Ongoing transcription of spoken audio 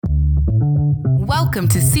Welcome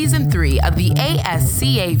to Season 3 of the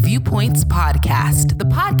ASCA Viewpoints podcast, the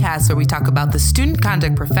podcast where we talk about the student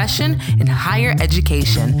conduct profession in higher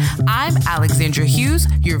education. I'm Alexandra Hughes,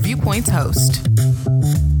 your Viewpoints host.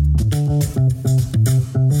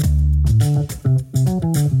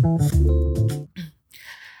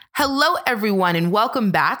 Hello, everyone, and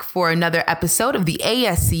welcome back for another episode of the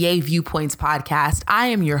ASCA Viewpoints podcast. I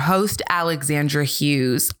am your host, Alexandra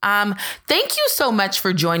Hughes. Thank you so much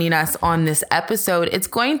for joining us on this episode. It's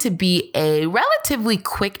going to be a relatively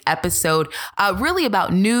quick episode, really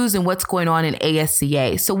about news and what's going on in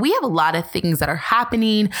ASCA. So we have a lot of things that are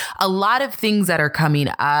happening, a lot of things that are coming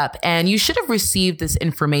up, and you should have received this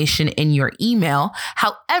information in your email.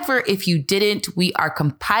 However, if you didn't, we are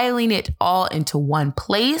compiling it all into one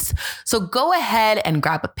place. So go ahead and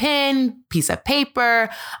grab a pen, piece of paper.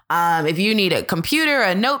 If you need a computer,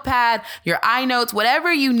 a notepad, your iNotes,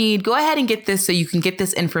 whatever you need, go ahead and get this so you can get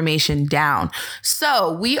this information down.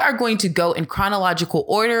 So we are going to go in chronological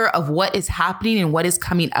order of what is happening and what is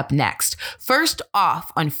coming up next. First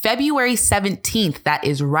off, on February 17th, that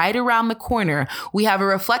is right around the corner, we have a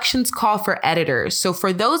reflections call for editors. So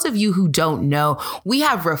for those of you who don't know, we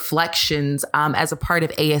have reflections as a part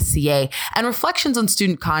of ASCA, and Reflections on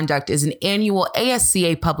Student Conduct is an annual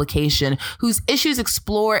ASCA publication whose issues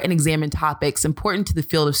explore and examine topics important to the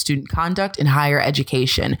field of student conduct in higher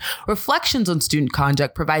education. Reflections on Student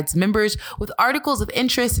Conduct provides members with articles of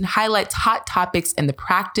interest and highlights hot topics in the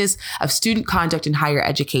practice of student conduct in higher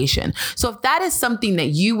education. So if that is something that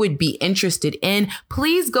you would be interested in,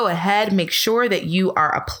 please go ahead, make sure that you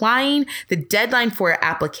are applying. The deadline for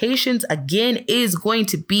applications, again, is going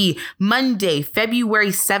to be Monday, February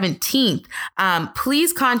 17th.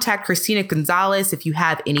 Please contact Christina Gonzalez if you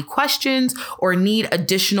have any questions or need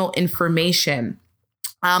additional information.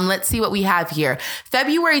 Let's see what we have here.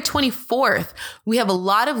 February 24th, we have a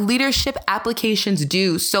lot of leadership applications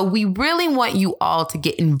due. So we really want you all to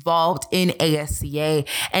get involved in ASCA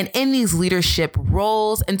and in these leadership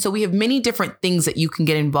roles. And so we have many different things that you can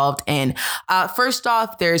get involved in. First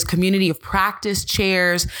off, there's community of practice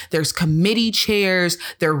chairs, there's committee chairs,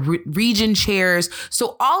 there are region chairs.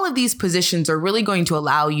 So all of these positions are really going to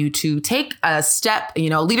allow you to take a step,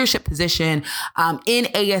 leadership position in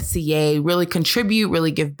ASCA, really contribute,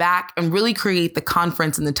 really give back, and really create the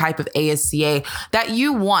conference and the type of ASCA that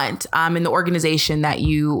you want in the organization that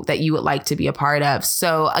you would like to be a part of.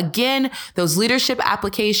 So again, those leadership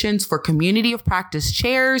applications for community of practice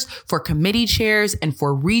chairs, for committee chairs, and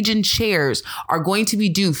for region chairs are going to be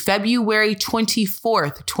due February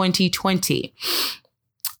 24th, 2020.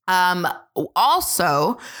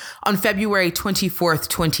 Also, on February 24th,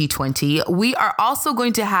 2020, we are also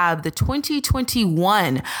going to have the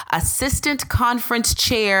 2021 Assistant Conference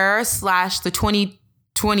Chair / the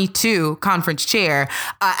 2022 Conference Chair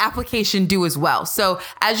application due as well. So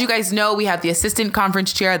as you guys know, we have the Assistant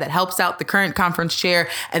Conference Chair that helps out the current Conference Chair,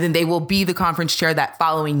 and then they will be the Conference Chair that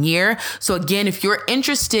following year. So again, if you're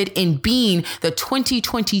interested in being the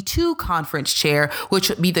 2022 Conference Chair, which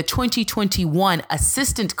would be the 2021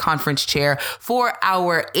 Assistant Conference Chair for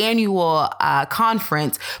our annual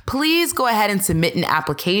conference, please go ahead and submit an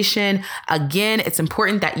application. Again, it's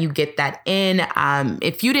important that you get that in.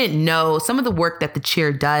 If you didn't know, some of the work that the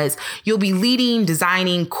chair does, you'll be leading,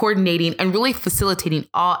 designing, coordinating, and really facilitating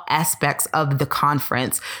all aspects of the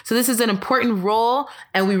conference. So this is an important role,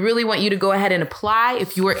 and we really want you to go ahead and apply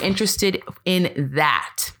if you are interested in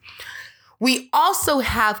that. We also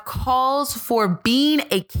have calls for being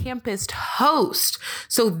a campus host.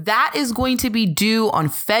 So that is going to be due on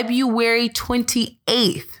February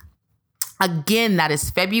 28th. Again, that is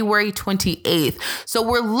February 28th. So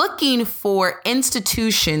we're looking for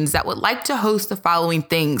institutions that would like to host the following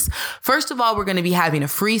things. First of all, we're going to be having a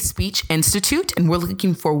free speech institute, and we're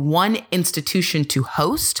looking for one institution to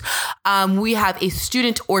host. We have a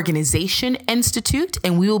student organization institute,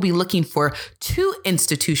 and we will be looking for 2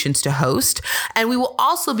 institutions to host. And we will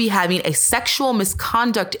also be having a sexual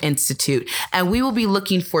misconduct institute, and we will be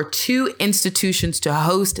looking for 2 institutions to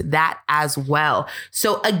host that as well.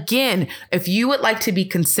 So again, if you would like to be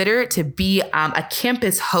considered to be a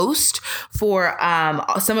campus host for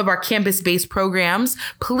some of our campus-based programs,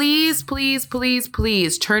 please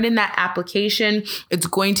turn in that application. It's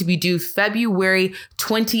going to be due February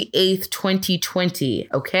 28th, 2020.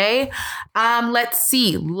 Okay. Let's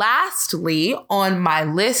see. Lastly, on my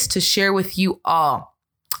list to share with you all,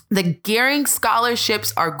 The Gehring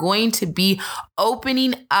scholarships are going to be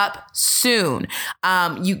opening up soon.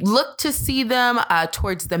 You look to see them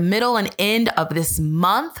towards the middle and end of this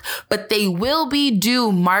month, but they will be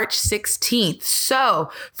due March 16th.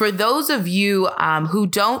 So for those of you who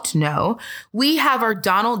don't know, we have our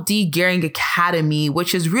Donald D. Gehring Academy,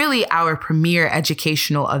 which is really our premier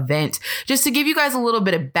educational event. Just to give you guys a little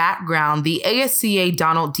bit of background, the ASCA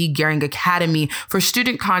Donald D. Gehring Academy for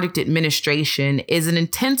Student Conduct Administration is an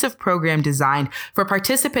intensive program designed for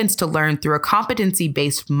participants to learn through a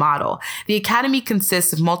competency-based model. The academy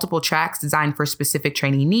consists of multiple tracks designed for specific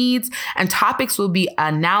training needs, and topics will be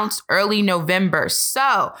announced early November.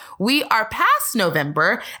 So we are past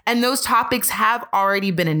November, and those topics have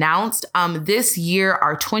already been announced. This year,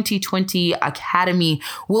 our 2020 academy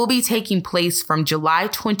will be taking place from July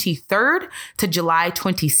 23rd to July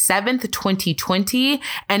 27th, 2020,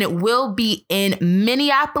 and it will be in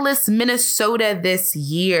Minneapolis, Minnesota this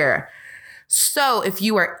year. So if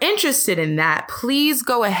you are interested in that, please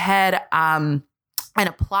go ahead and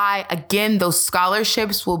apply. Again, those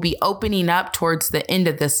scholarships will be opening up towards the end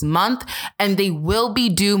of this month, and they will be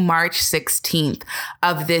due March 16th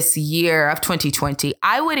of this year of 2020.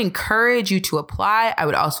 I would encourage you to apply. I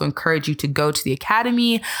would also encourage you to go to the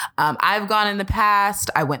academy. I've gone in the past.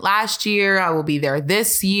 I went last year. I will be there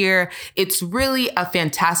this year. It's really a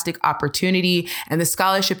fantastic opportunity, and the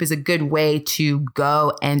scholarship is a good way to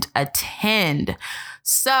go and attend.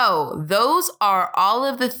 So those are all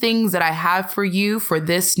of the things that I have for you for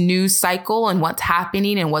this news cycle and what's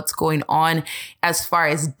happening and what's going on as far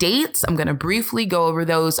as dates. I'm going to briefly go over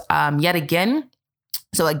those yet again.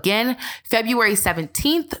 So again, February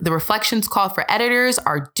 17th, the reflections call for editors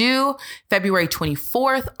are due. February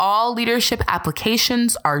 24th, all leadership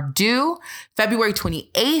applications are due. February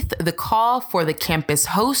 28th, the call for the campus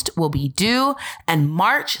host will be due. And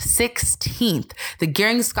March 16th, the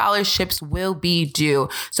Gehring scholarships will be due.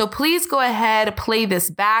 So please go ahead, play this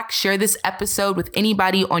back, share this episode with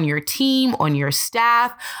anybody on your team, on your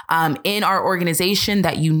staff, in our organization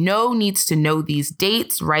that you know needs to know these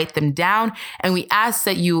dates, write them down. And we ask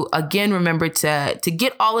that you, again, remember to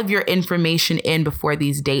get all of your information in before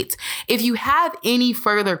these dates. If you have any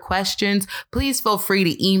further questions, please feel free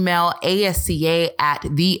to email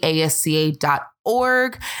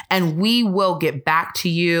asca@theasca.org, and we will get back to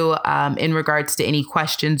you in regards to any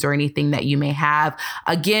questions or anything that you may have.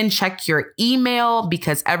 Again, check your email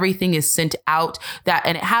because everything is sent out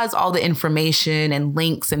and it has all the information and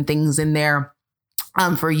links and things in there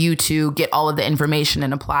for you to get all of the information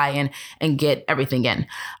and apply and get everything in.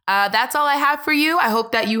 That's all I have for you. I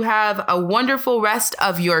hope that you have a wonderful rest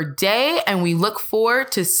of your day, and we look forward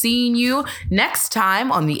to seeing you next time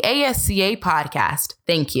on the ASCA podcast.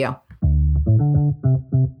 Thank you.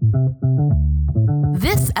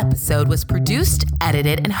 This episode was produced,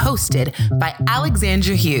 edited, and hosted by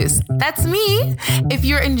Alexandra Hughes. That's me. If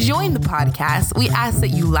you're enjoying the podcast, we ask that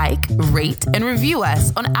you like, rate, and review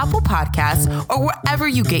us on Apple Podcasts or wherever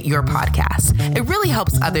you get your podcasts. It really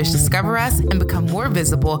helps others discover us and become more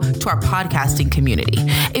visible to our podcasting community.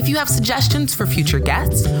 If you have suggestions for future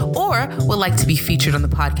guests or would like to be featured on the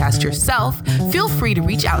podcast yourself, feel free to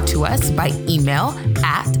reach out to us by email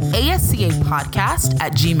at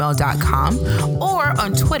ascapodcast@gmail.com or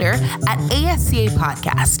on Twitter at ASCA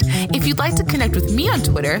Podcast. If you'd like to connect with me on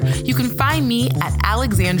Twitter, you can find me at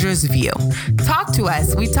Alexandra's View. Talk to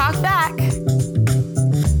us. We talk back.